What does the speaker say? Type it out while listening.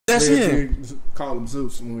That's him. Call him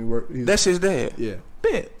Zeus when we work. That's his dad. Yeah.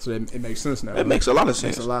 Bet. So it makes sense now. That makes a lot of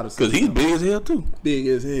sense. Makes a lot of sense. Because he's big as hell, too. Big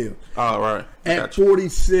as hell. All right. At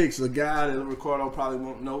 46, a guy that Ricardo probably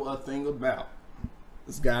won't know a thing about.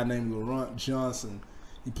 This guy named Laurent Johnson.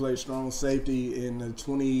 He played strong safety in the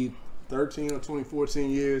 2013 or 2014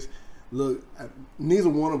 years. Look, neither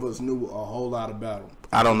one of us knew a whole lot about him.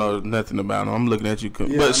 I don't know nothing about him. I'm looking at you.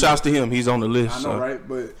 But shouts to him. He's on the list. I know, right?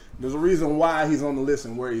 But there's a reason why he's on the list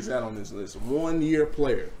and where he's at on this list. 1 year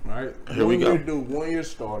player, right? Here we go. 1 year dude, 1 year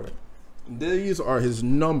starter. These are his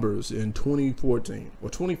numbers in 2014 or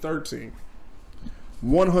 2013.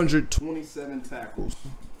 127 tackles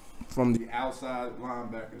from the outside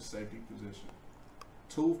linebacker safety position.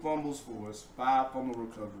 2 fumbles forced, 5 fumble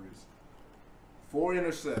recoveries. 4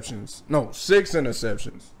 interceptions. No, 6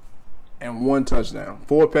 interceptions. And 1 touchdown.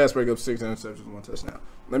 4 pass breakups, 6 interceptions, 1 touchdown.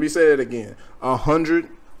 Let me say it again.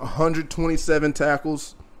 127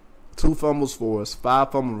 tackles, 2 fumbles forced,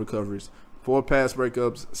 5 fumble recoveries, 4 pass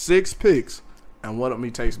breakups, 6 picks, and 1 of them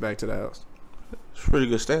he takes back to the house. It's pretty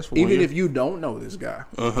good stats for 1 Even year. if you don't know this guy.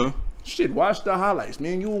 Uh-huh. Shit, watch the highlights.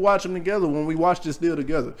 Me and you will watch them together when we watch this deal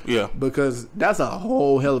together. Yeah. Because that's a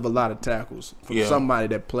whole hell of a lot of tackles from somebody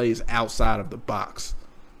that plays outside of the box.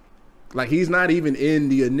 Like, he's not even in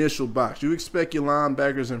the initial box. You expect your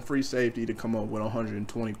linebackers and free safety to come up with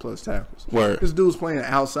 120-plus tackles. Word. This dude's playing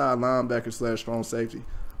outside linebacker / strong safety.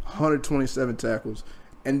 127 tackles.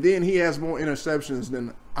 And then he has more interceptions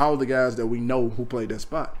than all the guys that we know who played that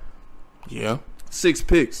spot. Yeah. 6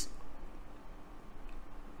 picks.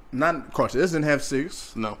 Not Cortez didn't have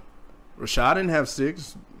 6. No. Rashad didn't have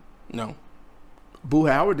 6. No. Boo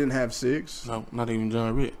Howard didn't have 6. No, not even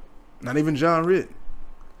John Ritt. Not even John Ritt.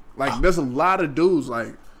 Like, there's a lot of dudes,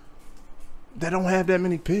 like, that don't have that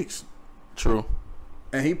many picks. True.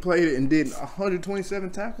 And he played it and did 127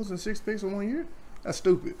 tackles and 6 picks in 1 year? That's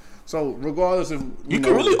stupid. So, regardless of... You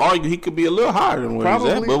can really argue he could be a little higher than where he's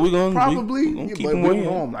at, but we're going to keep him we waiting.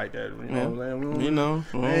 don't know him like that. You know what I'm saying? You know,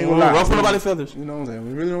 ruffle nobody's feathers. You know what I'm saying?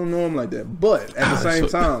 We really don't know him like that. But, at the same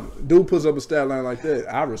time, dude puts up a stat line like that,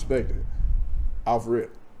 I respect it. Off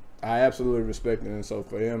rip. I absolutely respect it. And so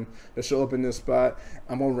for him to show up in this spot,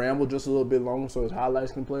 I'm going to ramble just a little bit longer so his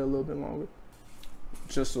highlights can play a little bit longer.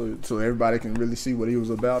 Just so everybody can really see what he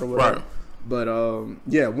was about or whatever. Right. But,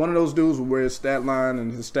 yeah, one of those dudes where his stat line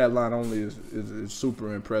and his stat line only is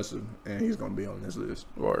super impressive, and he's going to be on this list.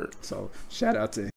 Word. So, shout out to him.